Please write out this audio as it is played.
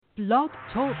Blog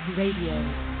Talk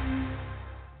Radio.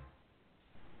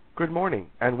 Good morning,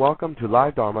 and welcome to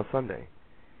Live Dharma Sunday.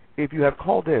 If you have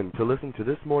called in to listen to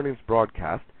this morning's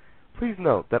broadcast, please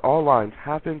note that all lines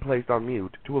have been placed on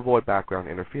mute to avoid background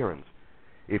interference.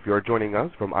 If you are joining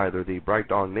us from either the Bright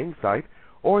Dawn Ning site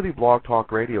or the Blog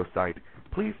Talk Radio site,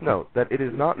 please note that it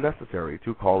is not necessary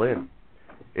to call in.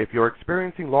 If you're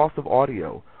experiencing loss of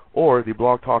audio or the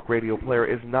Blog Talk Radio player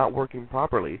is not working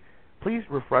properly, please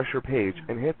refresh your page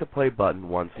and hit the play button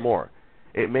once more.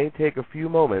 It may take a few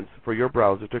moments for your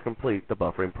browser to complete the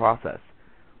buffering process.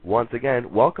 Once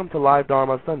again, welcome to Live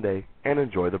Dharma Sunday and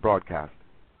enjoy the broadcast.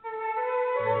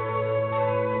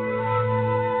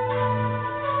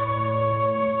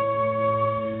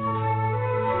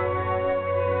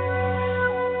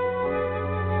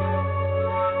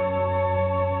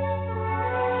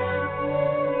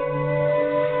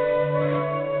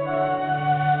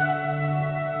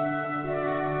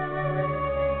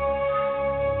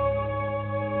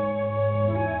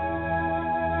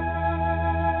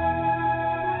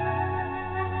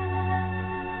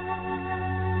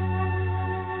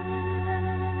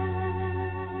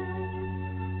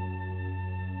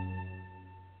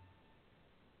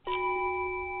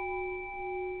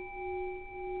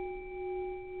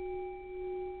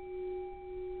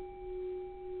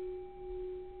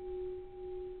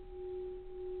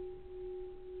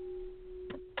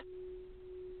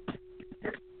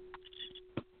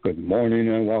 Good morning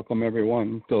and welcome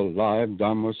everyone to Live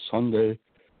Dharma Sunday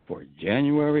for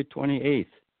January 28th,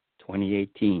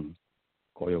 2018.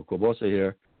 Koyo Kubose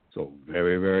here. So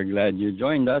very, very glad you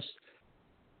joined us.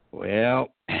 Well,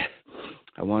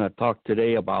 I want to talk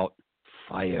today about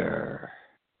fire.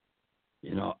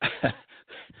 You know,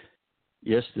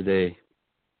 yesterday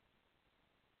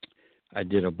I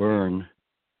did a burn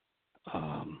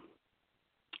on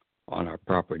our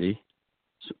property.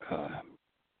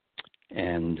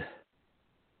 And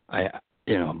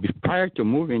prior to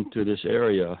moving to this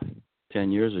area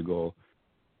 10 years ago,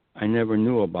 I never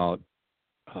knew about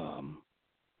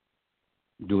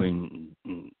doing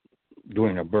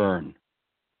a burn.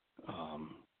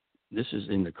 This is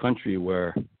in the country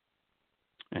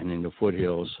and in the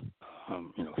foothills,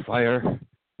 fire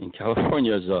in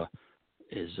California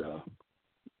is a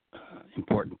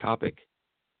important topic,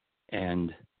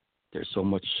 and there's so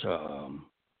much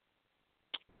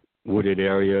wooded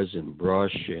areas and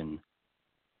brush and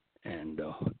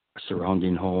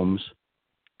surrounding homes.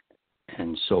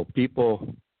 And so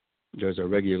there's a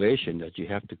regulation that you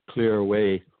have to clear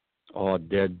away all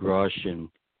dead brush and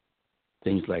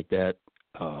things like that,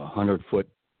 100 foot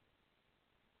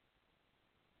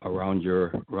around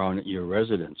your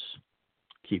residence.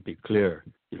 Keep it clear.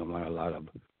 You don't want a lot of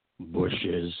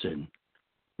bushes and,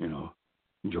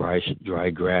 dry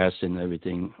grass and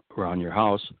everything around your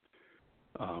house.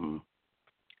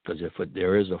 Because if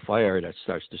there is a fire that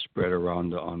starts to spread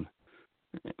around on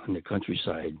the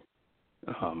countryside,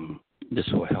 this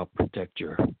will help protect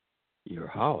your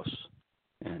house.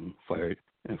 And fire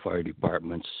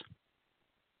departments,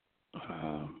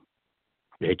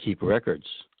 they keep records.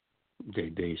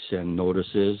 They send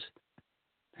notices.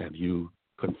 Have you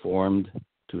conformed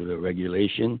to the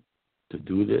regulation to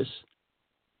do this,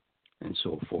 and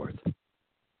so forth.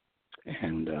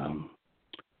 And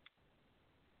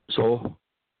so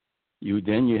you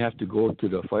have to go to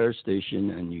the fire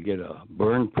station and you get a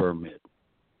burn permit.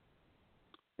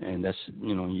 And that's,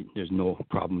 there's no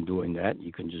problem doing that.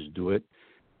 You can just do it.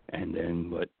 And then,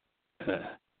 but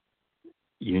a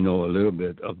little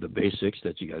bit of the basics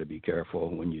that you got to be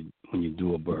careful when you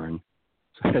do a burn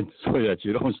so that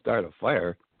you don't start a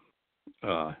fire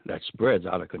that spreads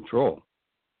out of control.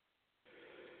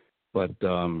 But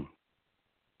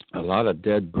a lot of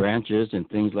dead branches and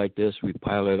things like this, we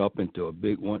pile it up into a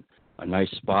big one, a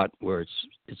nice spot where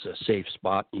it's a safe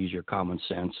spot. Use your common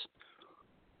sense,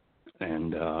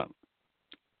 and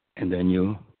then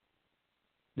you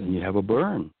have a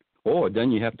burn. Or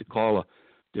then you have to call.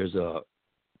 There's a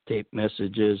tape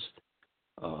messages,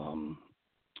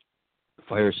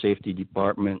 fire safety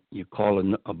department. You call a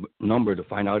number to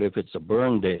find out if it's a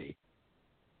burn day,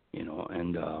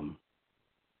 and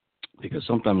because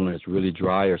sometimes when it's really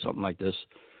dry or something like this,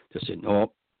 they say,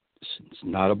 no, it's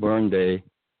not a burn day,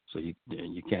 so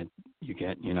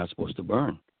you're not supposed to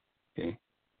burn, okay?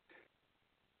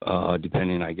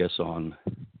 Depending, I guess, on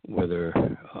whether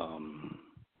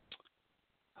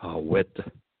how wet,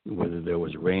 whether there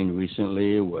was rain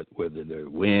recently, whether there are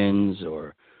winds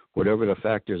or whatever the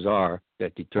factors are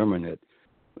that determine it,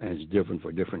 and it's different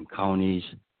for different counties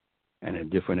and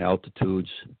at different altitudes.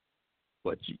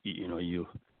 But you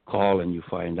call and you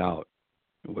find out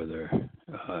whether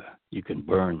you can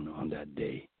burn on that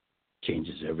day.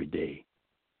 changes every day.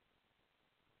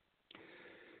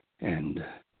 And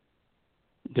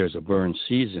there's a burn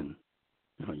season.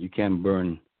 You can't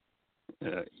burn.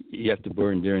 You have to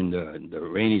burn during the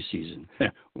rainy season.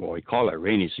 Well, we call it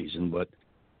rainy season, but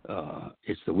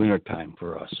it's the winter time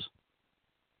for us.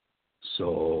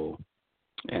 So,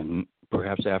 and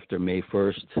perhaps after May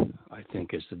 1st, I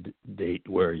think is the date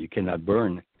where you cannot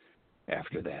burn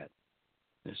after that.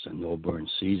 It's a no-burn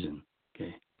season.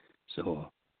 Okay,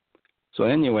 so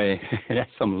anyway, that's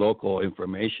some local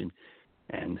information,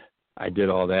 and I did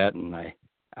all that, and I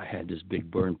had this big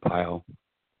burn pile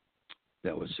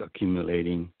that was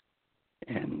accumulating,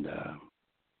 and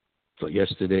so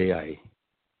yesterday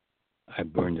I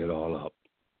burned it all up,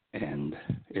 and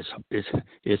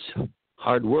it's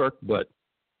hard work, but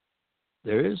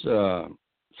there is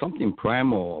something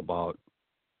primal about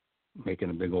making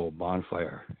a big old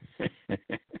bonfire.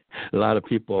 A lot of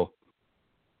people,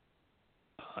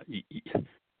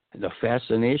 the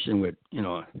fascination with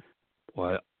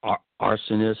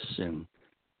arsonists and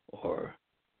or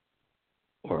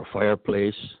a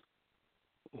fireplace,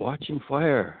 watching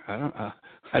fire.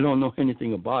 I don't know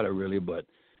anything about it really, but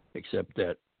except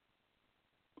that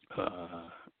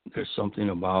there's something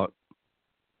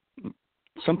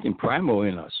primal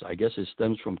in us. I guess it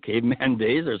stems from caveman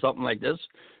days or something like this.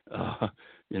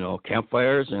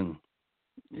 Campfires, and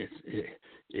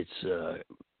it's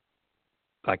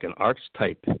like an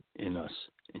archetype in us,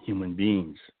 in human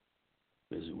beings.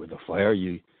 With a fire,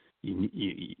 you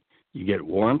get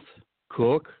warmth,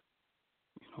 cook,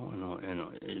 and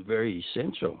it's very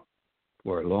essential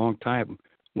for a long time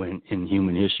when in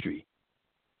human history.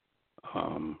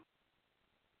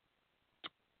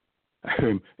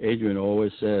 Adrian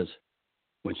always says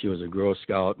when she was a Girl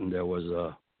Scout and there was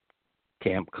a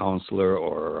camp counselor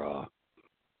or a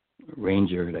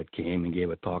ranger that came and gave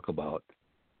a talk about,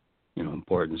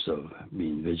 importance of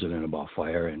being vigilant about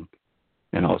fire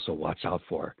and also watch out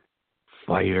for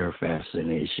fire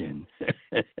fascination.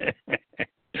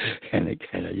 And it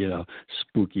kind of,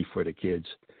 spooky for the kids.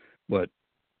 But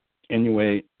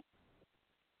anyway,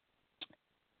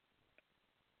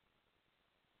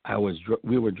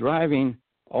 we were driving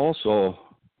also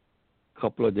a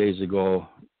couple of days ago,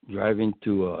 driving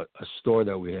to a store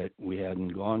that we hadn't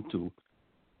gone to.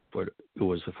 But it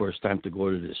was the first time to go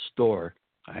to this store.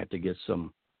 I had to get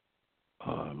some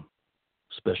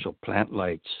special plant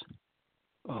lights,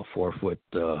 4-foot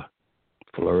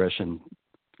fluorescent,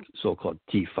 so-called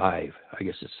T5. I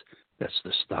guess that's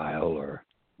the style or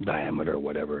diameter or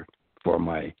whatever for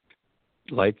my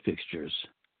light fixtures,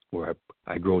 where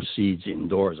I grow seeds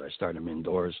indoors. I start them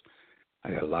indoors.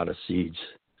 I got a lot of seeds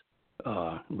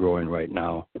growing right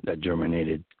now that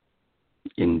germinated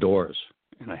indoors,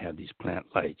 and I have these plant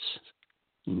lights.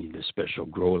 You need the special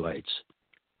grow lights.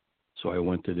 So I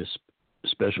went to this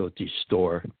specialty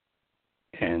store,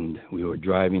 and we were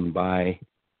driving by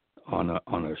on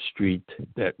a street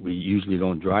that we usually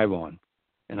don't drive on,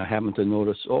 and I happened to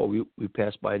notice, we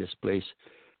passed by this place,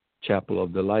 Chapel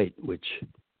of the Light, which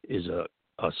is a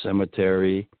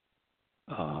cemetery,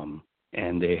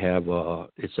 and they have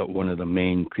it's one of the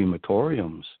main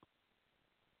crematoriums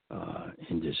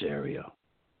in this area,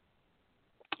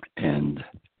 and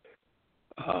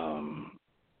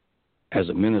as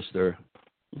a minister,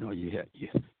 you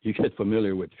get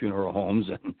familiar with funeral homes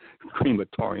and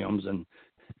crematoriums and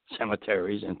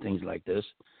cemeteries and things like this.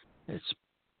 It's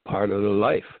part of the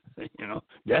life.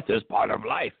 Death is part of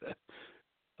life.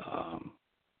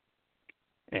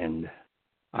 And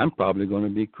I'm probably going to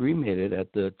be cremated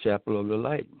at the Chapel of the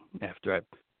Light after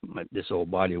this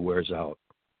old body wears out.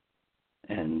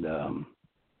 And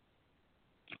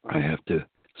I have to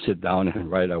sit down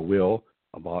and write a will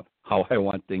about how I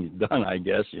want things done, I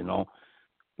guess,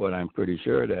 But I'm pretty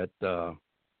sure that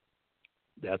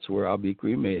that's where I'll be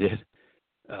cremated.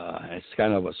 It's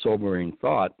kind of a sobering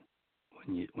thought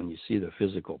when you see the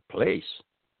physical place.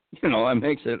 It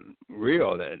makes it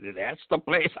real that's the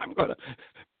place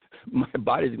my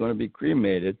body's going to be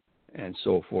cremated and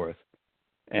so forth.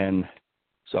 And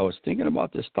so I was thinking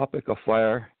about this topic of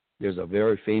fire. There's a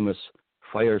very famous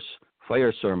fire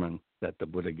sermon that the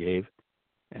Buddha gave,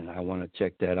 and I want to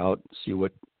check that out, see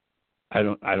what I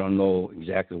don't know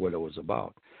exactly what it was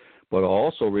about. But I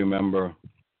also remember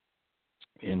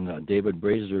in David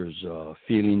Brazer's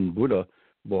Feeling Buddha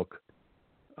book,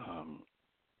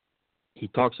 he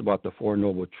talks about the Four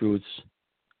Noble Truths,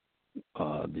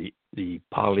 the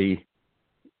Pali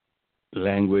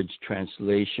language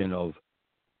translation of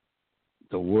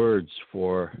the words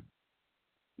for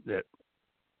that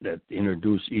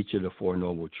introduce each of the Four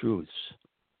Noble Truths.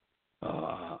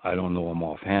 I don't know them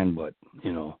offhand, but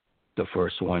the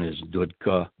first one is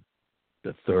dukkha,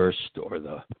 the thirst or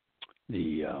the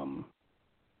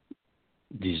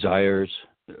desires.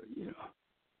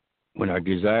 When our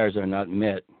desires are not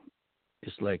met,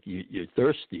 it's like you're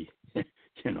thirsty.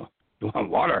 You want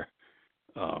water.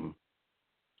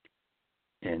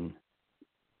 And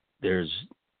there's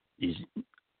these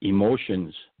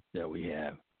emotions that we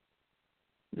have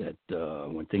that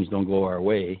when things don't go our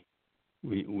way,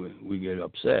 we get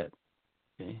upset.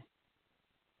 Okay?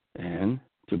 And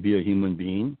to be a human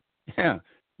being,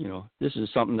 this is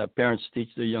something that parents teach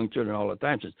their young children all the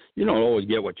time. Says, you don't always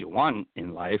get what you want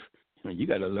in life. You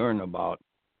got to learn about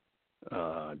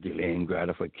delaying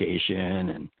gratification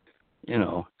and,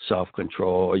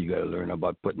 self-control. You got to learn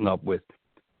about putting up with,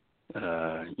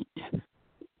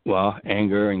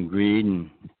 anger and greed and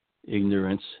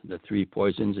ignorance, the three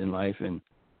poisons in life, and,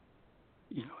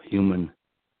 human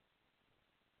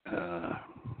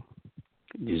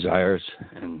desires.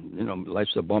 And,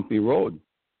 life's a bumpy road.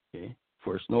 Okay?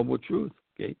 First noble truth.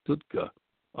 Okay? Tutka.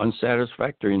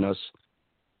 Unsatisfactoriness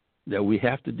that we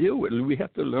have to deal with. We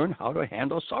have to learn how to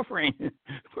handle suffering.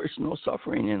 There's no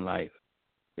suffering in life.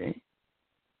 Okay?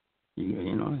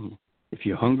 If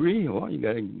you're hungry, you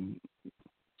got to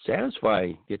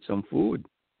satisfy, get some food.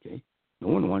 Okay? No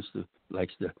one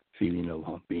likes the feeling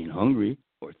of being hungry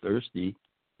or thirsty.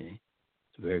 Okay?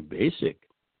 It's very basic.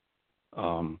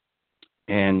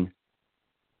 And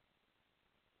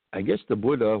I guess the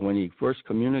Buddha, when he first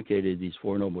communicated these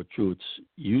Four Noble Truths,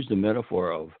 used the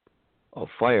metaphor of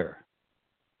fire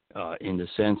in the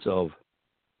sense of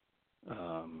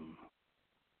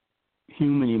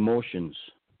human emotions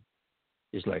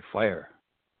is like fire.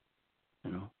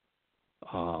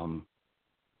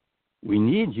 We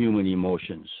need human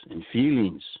emotions and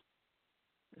feelings.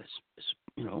 It's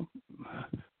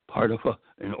part of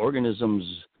an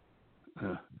organism's,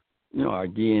 our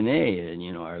DNA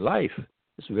and, our life.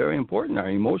 It's very important. Our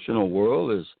emotional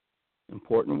world is an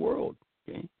important world.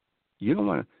 Okay? You don't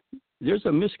want to. There's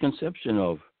a misconception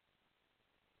of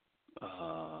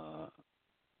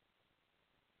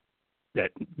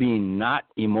that being not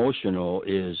emotional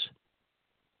is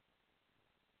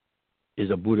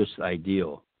a Buddhist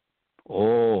ideal.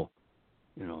 Calm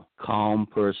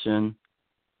person,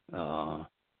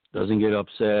 doesn't get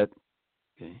upset.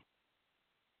 Okay.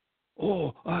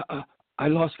 I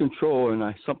lost control and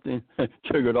something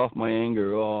triggered off my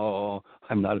anger.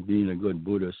 I'm not being a good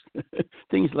Buddhist.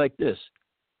 Things like this.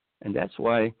 And that's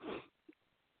why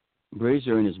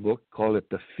Brazier in his book called it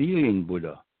the feeling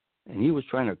Buddha. And he was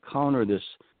trying to counter this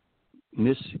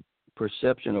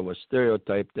misperception of a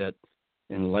stereotype that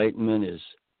enlightenment is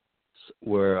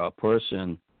where a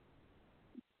person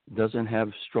doesn't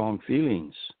have strong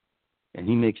feelings. And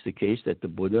he makes the case that the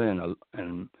Buddha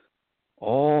and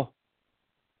all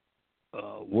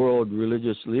world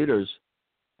religious leaders,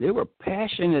 they were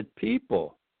passionate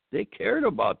people. They cared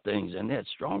about things and they had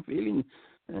strong feelings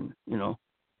and,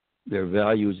 their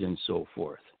values and so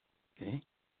forth. Okay?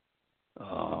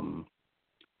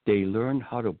 They learned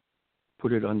how to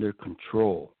put it under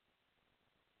control.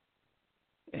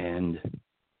 And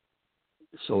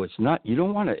so it's not, you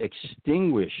don't want to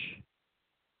extinguish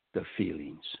the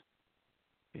feelings.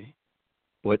 Okay?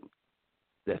 But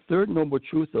the third noble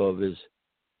truth is,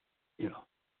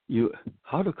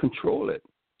 how to control it.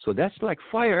 So that's like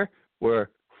fire,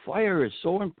 where fire is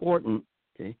so important,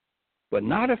 okay, but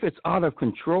not if it's out of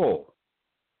control.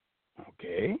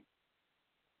 Okay?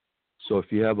 So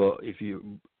if you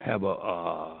have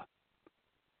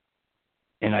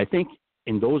and I think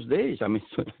in those days,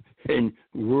 in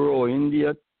rural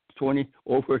India,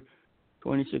 over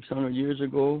 2,600 years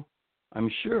ago, I'm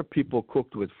sure people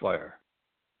cooked with fire.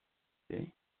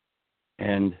 Okay?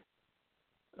 And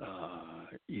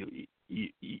you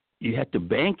had to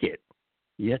bank it.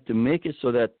 You had to make it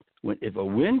so that if a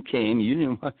wind came, you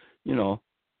didn't want,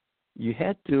 you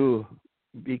had to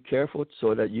be careful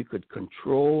so that you could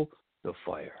control the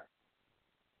fire.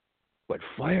 But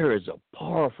fire is a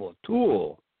powerful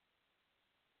tool,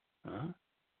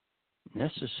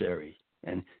 necessary.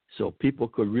 And so people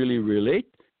could really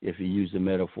relate if you use the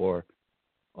metaphor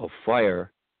of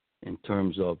fire in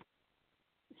terms of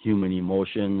human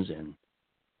emotions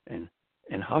and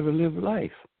how to live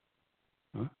life,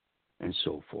 and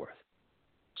so forth.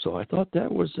 So I thought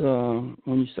that was,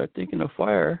 when you start thinking of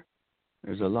fire,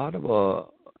 there's a lot of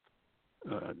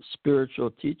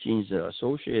spiritual teachings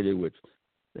associated with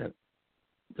that,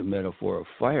 the metaphor of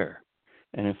fire.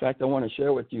 And in fact, I want to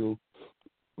share with you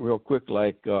real quick,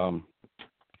 like an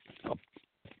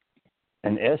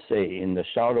essay in The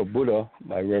Shadow Buddha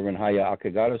by Reverend Haya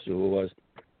Akagarasu, who was,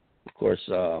 of course,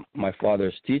 my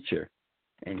father's teacher.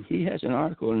 And he has an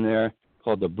article in there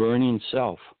called The Burning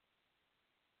Self.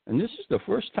 And this is the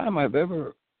first time I've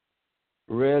ever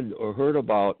read or heard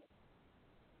about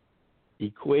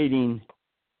equating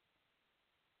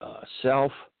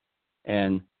self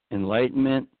and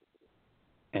enlightenment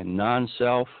and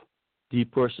non-self,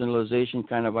 depersonalization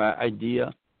kind of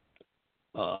idea,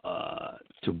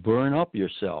 to burn up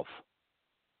yourself.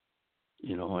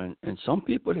 You know, and some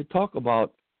people, they talk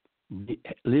about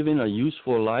living a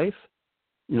useful life,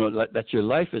 you know, that your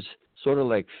life is sort of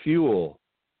like fuel.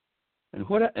 And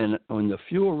when the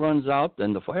fuel runs out,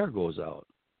 then the fire goes out,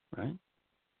 right?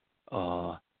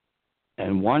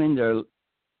 And wanting to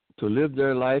live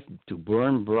their life, to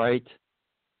burn bright,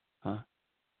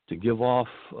 to give off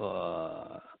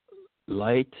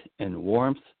light and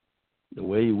warmth, the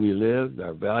way we live,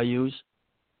 our values,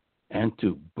 and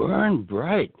to burn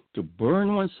bright, to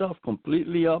burn oneself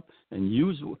completely up and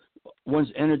use one's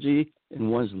energy in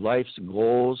one's life's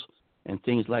goals and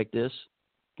things like this,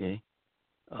 okay?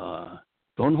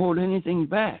 Don't hold anything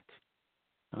back.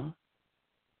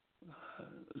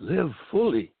 Live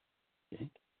fully. Okay?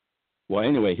 Well,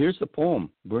 anyway, here's the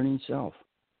poem, Burning Self.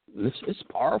 It's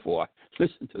powerful.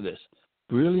 Listen to this.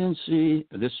 Brilliancy,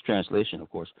 this translation, of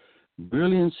course.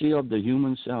 Brilliancy of the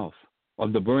human self,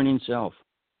 of the burning self.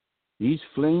 These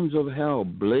flames of hell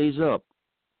blaze up,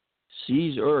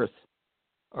 seize earth,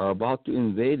 are about to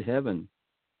invade heaven.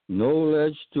 No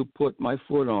ledge to put my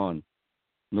foot on,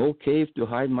 no cave to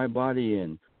hide my body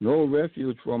in, no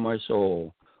refuge for my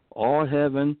soul. All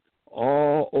heaven,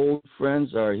 all old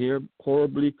friends are here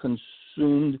horribly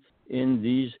consumed in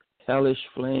these hellish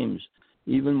flames.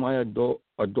 Even my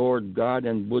adored God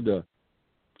and Buddha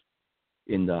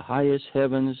in the highest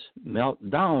heavens melt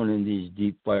down in these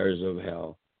deep fires of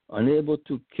hell. Unable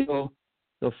to kill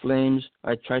the flames,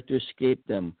 I tried to escape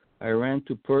them. I ran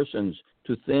to persons,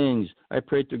 to things. I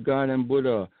prayed to God and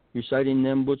Buddha, reciting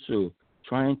Nembutsu,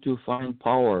 trying to find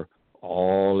power,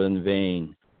 all in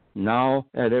vain. Now,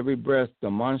 at every breath, the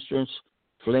monstrous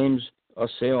flames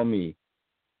assail me.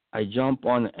 I jump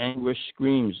on anguish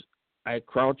screams. I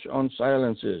crouch on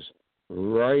silences.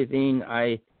 Writhing,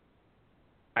 I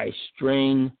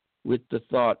strain with the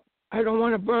thought, I don't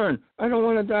want to burn. I don't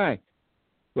want to die.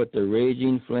 But the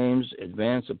raging flames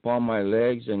advance upon my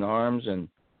legs and arms and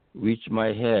reach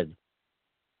my head.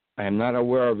 I am not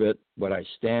aware of it, but I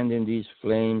stand in these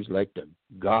flames like the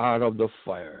god of the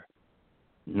fire.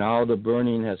 Now the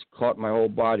burning has caught my whole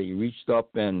body, reached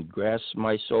up and grasped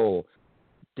my soul.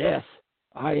 Death,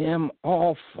 I am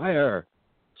all fire.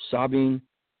 Sobbing,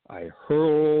 I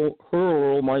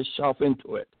hurl myself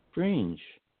into it. Strange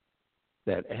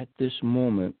that at this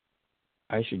moment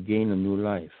I should gain a new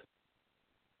life.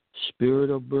 Spirit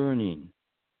of burning,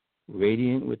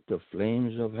 radiant with the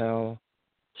flames of hell,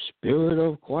 spirit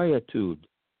of quietude,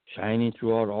 shining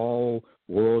throughout all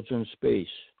worlds and space.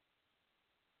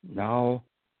 Now,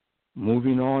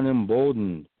 moving on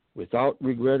emboldened, without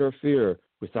regret or fear,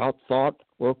 without thought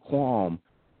or qualm,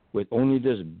 with only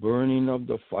this burning of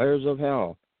the fires of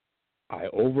hell, I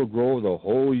overgrow the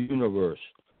whole universe.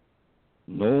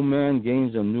 No man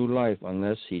gains a new life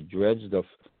unless he dreads the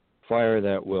fire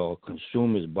that will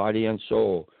consume his body and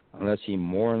soul, unless he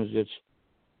mourns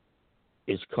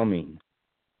its coming.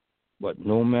 But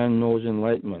no man knows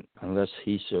enlightenment unless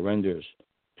he surrenders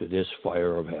to this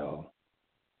fire of hell.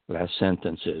 Last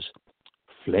sentences.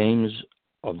 Flames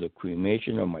of the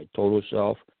cremation of my total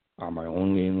self are my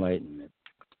only enlightenment.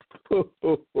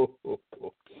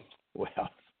 Well,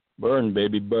 burn,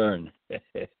 baby, burn.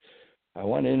 I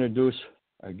want to introduce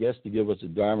our guest to give us a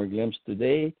Dharma glimpse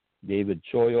today, David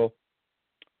Choyo.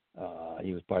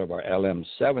 He was part of our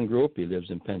LM7 group. He lives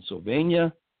in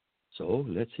Pennsylvania. So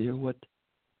let's hear what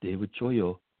David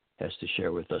Choyo has to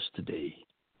share with us today.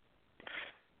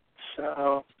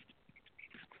 So,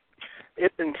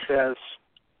 Ibn says,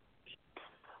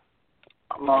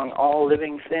 among all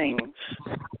living things,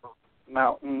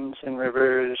 mountains and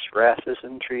rivers, grasses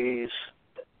and trees,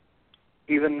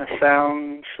 even the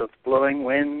sounds of blowing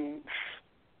winds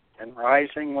and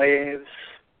rising waves,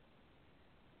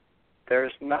 there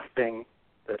is nothing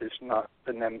that is not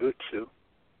the Nembutsu.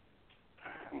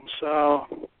 And so,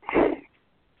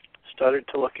 started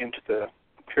to look into the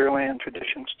Pure Land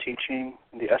tradition's teaching,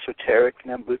 the esoteric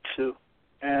Nembutsu,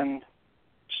 and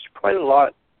it's quite a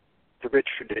lot, the rich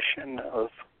tradition of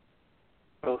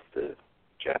both the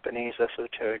Japanese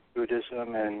esoteric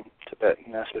Buddhism and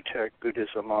Tibetan esoteric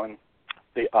Buddhism on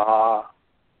the ah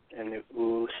and the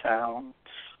oo sounds,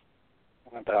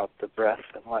 and about the breath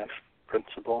and life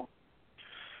principle.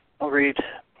 I'll read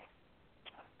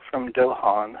from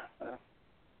Dohan, a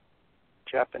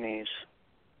Japanese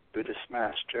Buddhist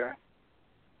master,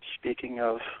 speaking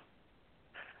of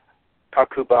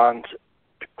Kakuban's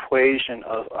equation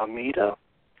of Amida,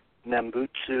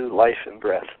 Nembutsu, life and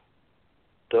breath.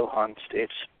 Dohan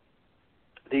states,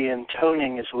 the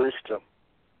intoning is wisdom.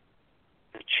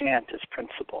 The chant is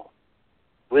principle.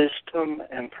 Wisdom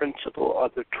and principle are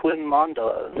the twin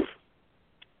mandalas.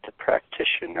 The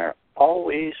practitioner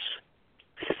always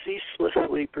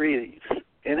ceaselessly breathes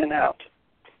in and out.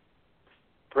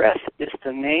 Breath is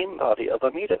the name body of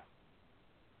Amida.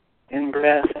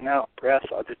 In-breath and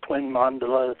out-breath are the twin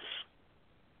mandalas.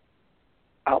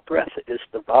 Out-breath is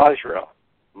the Vajra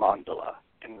mandala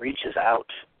and reaches out.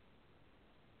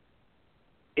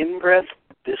 In-breath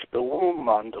is the womb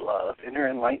mandala of inner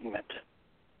enlightenment.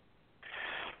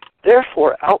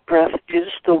 Therefore, out-breath is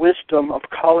the wisdom of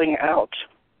calling out.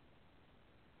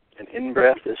 And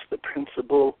in-breath is the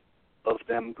principle of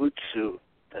Nembutsu,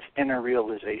 that's inner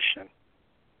realization.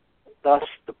 Thus,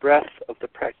 the breath of the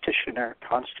practitioner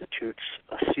constitutes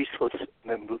a ceaseless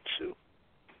Nembutsu.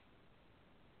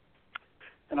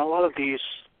 And a lot of these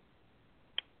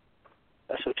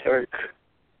esoteric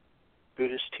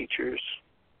Buddhist teachers,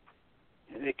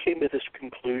 they came to this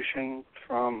conclusion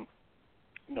from,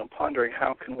 pondering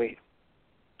how can we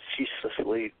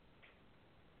ceaselessly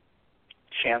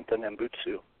chant the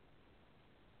Nembutsu.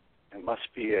 It must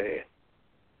be a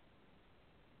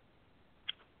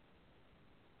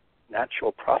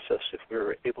natural process if we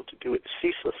were able to do it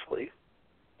ceaselessly.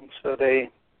 And so they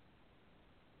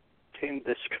came to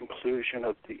this conclusion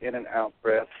of the in and out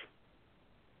breath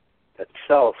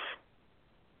itself.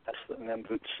 That's the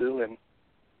Nembutsu, and you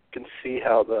can see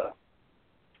how the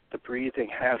breathing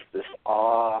has this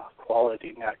ah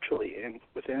quality naturally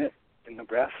within it, in the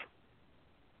breath.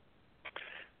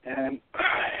 And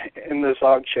in the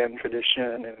Dzogchen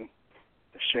tradition and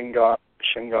the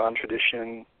Shingon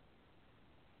tradition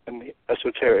and the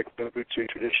esoteric Nembutsu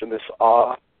tradition, this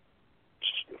ah, which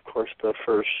is of course the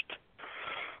first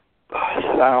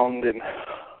sound in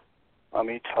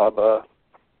Amitabha,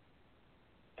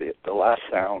 the last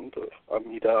sound of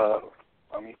Amida,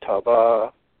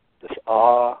 Amitabha, this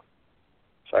ah,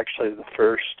 it's actually the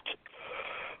first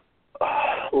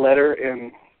letter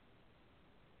in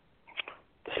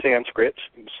the Sanskrit,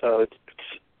 and so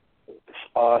this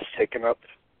ah is taken up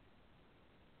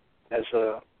as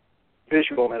a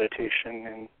visual meditation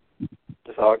in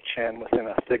the Dzogchen within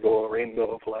a thiggle, a rainbow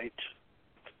of light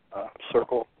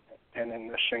circle, and in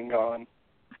the Shingon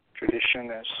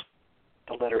tradition as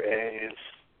the letter A is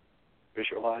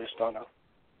visualized on a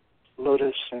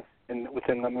lotus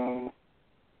within the moon,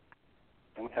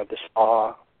 and we have this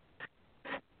ah,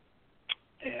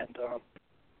 and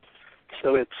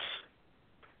so it's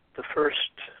the first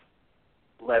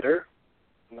letter,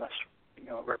 and thus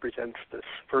represents this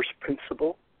first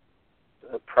principle,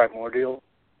 the primordial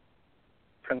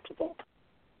principle.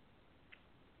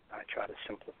 I try to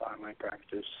simplify my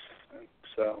practice, and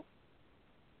so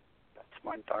that's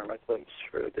my Dharma glimpse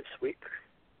for this week.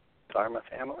 Dharma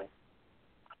family.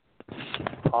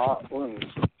 Ah-un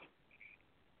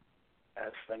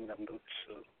as the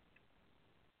Nembutsu.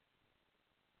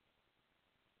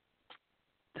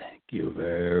 Thank you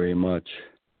very much.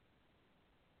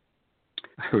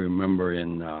 I remember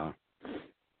in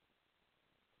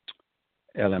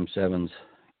LM7's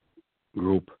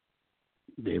group,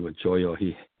 David Choyo,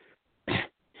 he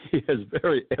has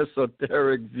very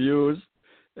esoteric views,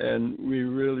 and we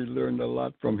really learned a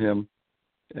lot from him.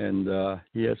 And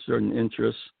he has certain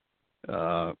interests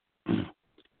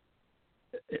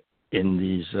in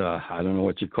these, I don't know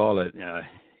what you call it.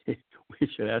 We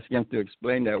should ask him to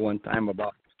explain that one time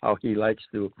about how he likes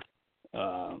to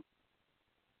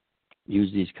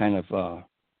use these kind of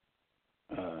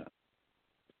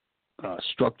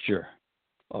structure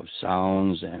of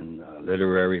sounds and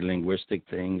literary linguistic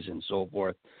things and so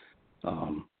forth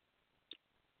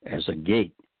as a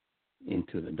gate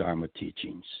into the Dharma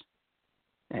teachings.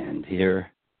 And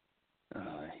here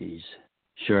he's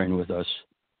sharing with us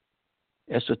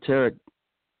esoteric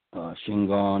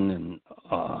Shingon and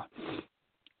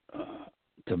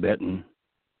Tibetan,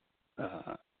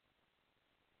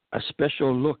 a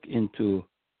special look into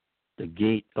the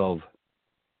gate of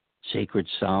sacred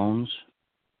sounds.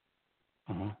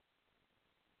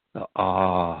 The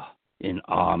ah in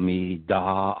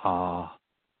Amida.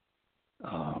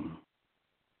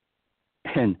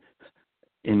 And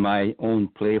in my own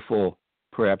playful,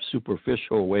 perhaps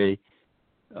superficial way,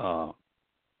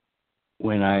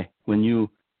 when you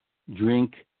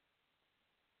drink,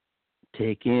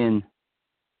 take in,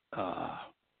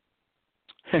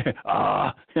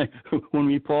 when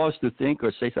we pause to think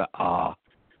or say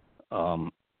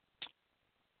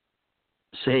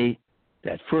say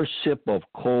that first sip of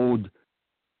cold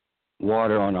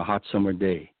water on a hot summer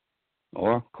day,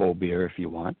 or cold beer if you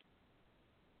want,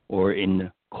 or in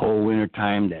the cold winter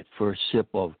time, that first sip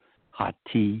of hot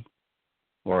tea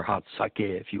or hot sake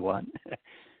if you want.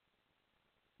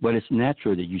 But it's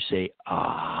natural that you say,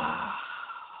 ah.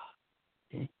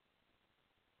 Okay?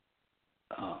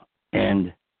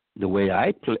 And the way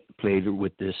I played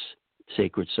with this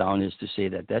sacred sound is to say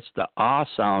that that's the ah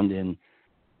sound in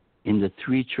the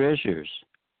three treasures.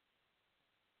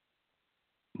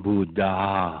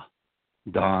 Buddha,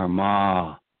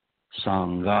 Dharma,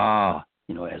 Sangha,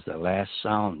 as the last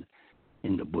sound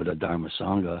in the Buddha, Dharma,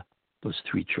 Sangha, those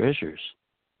three treasures.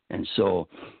 And so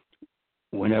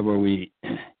whenever we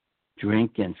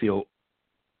drink and feel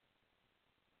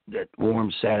that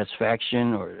warm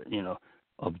satisfaction or,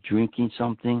 of drinking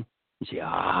something, you say,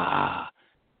 ah,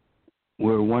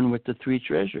 we're one with the three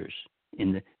treasures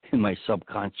in my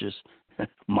subconscious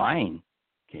mind,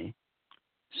 okay?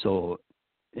 So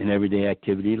in everyday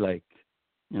activity like,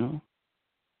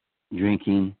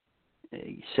 drinking,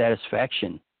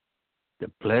 satisfaction, the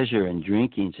pleasure in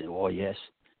drinking, say, oh, yes,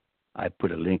 I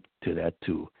put a link to that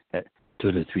to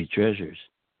the three treasures.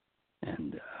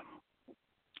 And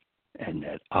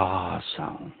that ah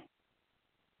sound.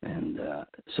 And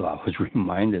so I was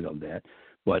reminded of that.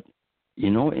 But,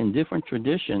 in different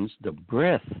traditions, the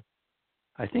breath,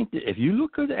 I think that if you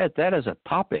look at that as a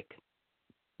topic,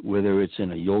 whether it's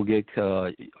in a yoga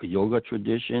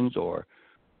traditions or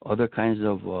other kinds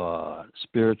of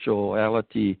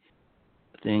spirituality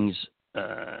things,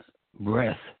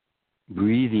 breath,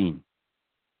 breathing,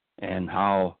 and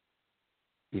how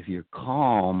if you're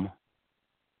calm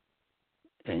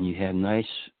and you have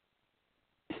nice,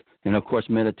 and of course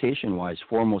meditation-wise,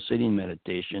 formal sitting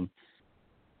meditation,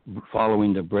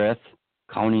 following the breath,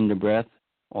 counting the breath,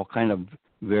 all kind of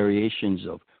variations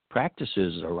of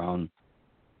practices around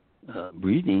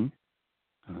breathing,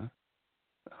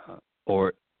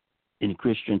 or in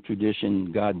Christian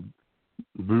tradition, God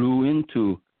blew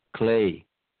into clay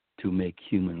to make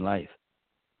human life.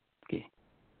 Okay,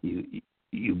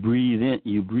 you breathe in,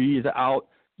 you breathe out,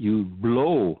 you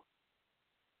blow.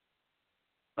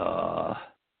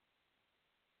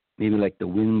 Maybe like the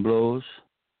wind blows.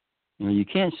 You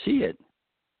can't see it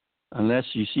unless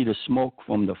you see the smoke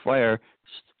from the fire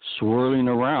swirling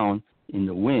around in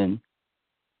the wind.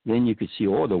 Then you could see,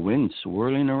 the wind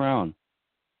swirling around.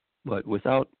 But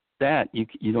without that,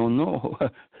 you don't know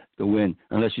the wind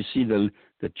unless you see the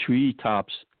tree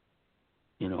tops,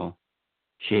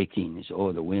 shaking. You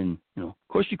say, the wind. Of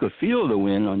course, you could feel the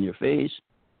wind on your face,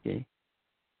 okay,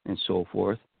 and so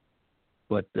forth.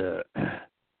 But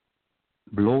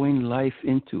blowing life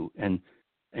into and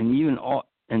even all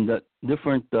and the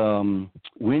different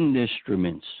wind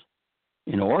instruments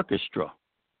in orchestra,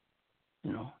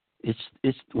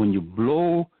 it's when you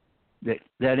blow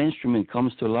that instrument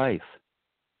comes to life,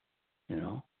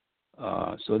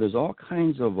 so there's all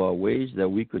kinds of ways that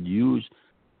we could use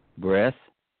breath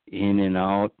in and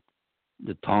out,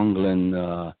 the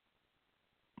Tonglen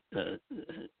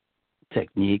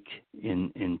technique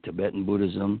in Tibetan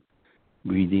Buddhism,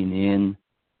 breathing in.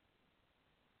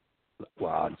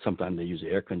 Wow, sometimes they use the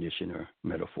air conditioner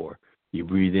metaphor. You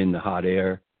breathe in the hot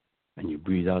air and you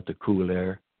breathe out the cool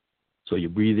air. So you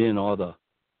breathe in all the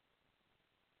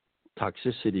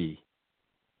toxicity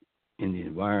in the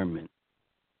environment.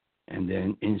 And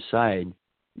then inside,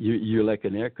 you're like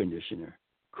an air conditioner.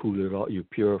 Cool it out, you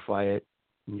purify it,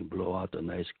 and you blow out the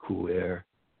nice cool air.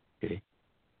 Okay,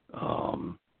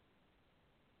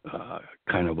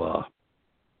 kind of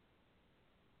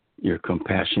your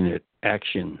compassionate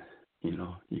action.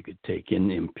 You could take in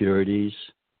impurities,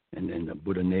 and then the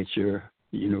Buddha nature,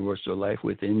 the universal life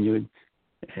within you.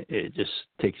 It just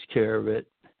takes care of it,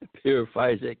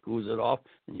 purifies it, cools it off,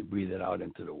 and you breathe it out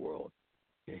into the world.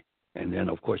 Okay, and then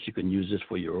of course you can use this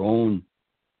for your own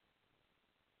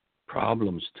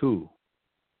problems too.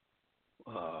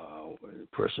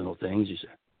 Personal things. You say,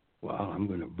 "Well, I'm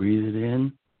going to breathe it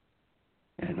in,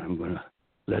 and I'm going to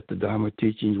let the Dharma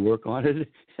teachings work on it,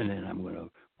 and then I'm going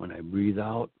to, when I breathe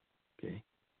out." Okay,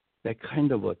 that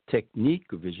kind of a technique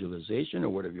of visualization, or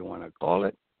whatever you want to call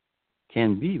it,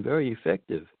 can be very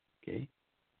effective. Okay,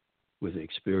 with an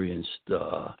experienced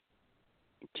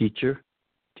teacher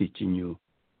teaching you,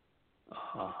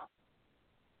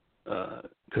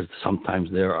 because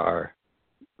sometimes there are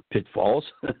pitfalls,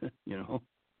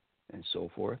 and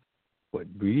so forth. But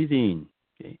breathing,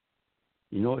 okay,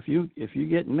 if you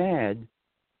get mad,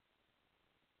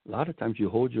 a lot of times you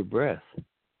hold your breath.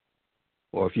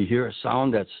 Or if you hear a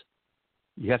sound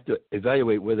you have to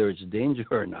evaluate whether it's danger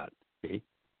or not. Okay,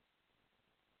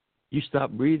 you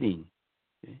stop breathing.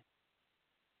 Okay,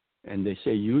 and they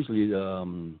say usually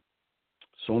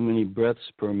so many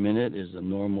breaths per minute is the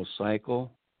normal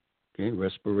cycle, okay,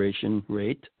 respiration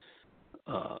rate.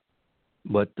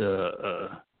 But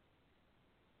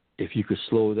if you could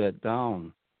slow that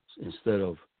down, instead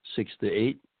of 6 to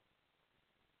 8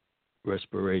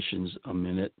 respirations a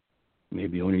minute,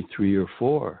 maybe only 3 or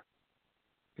 4.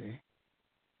 Okay,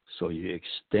 so you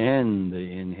extend the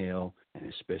inhale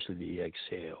and especially the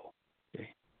exhale. Okay,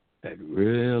 that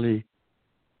really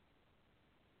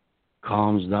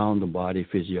calms down the body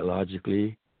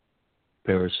physiologically,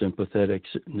 parasympathetic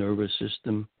nervous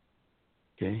system.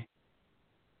 Okay,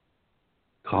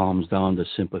 calms down the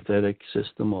sympathetic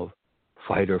system of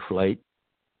fight or flight.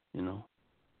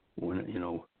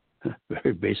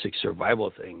 Very basic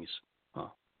survival things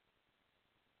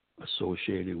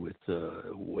associated with the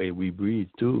way we breathe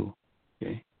too.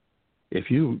 Okay, if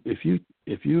you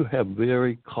have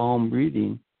very calm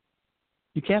breathing,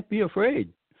 you can't be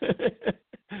afraid.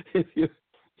 If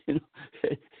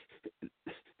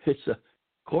it's a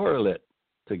correlate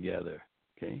together.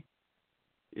 Okay,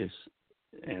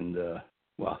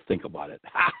 think about it.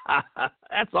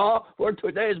 That's all for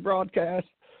today's broadcast.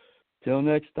 Till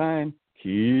next time,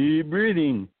 keep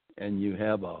breathing, and you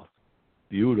have a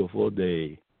beautiful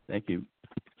day. Thank you.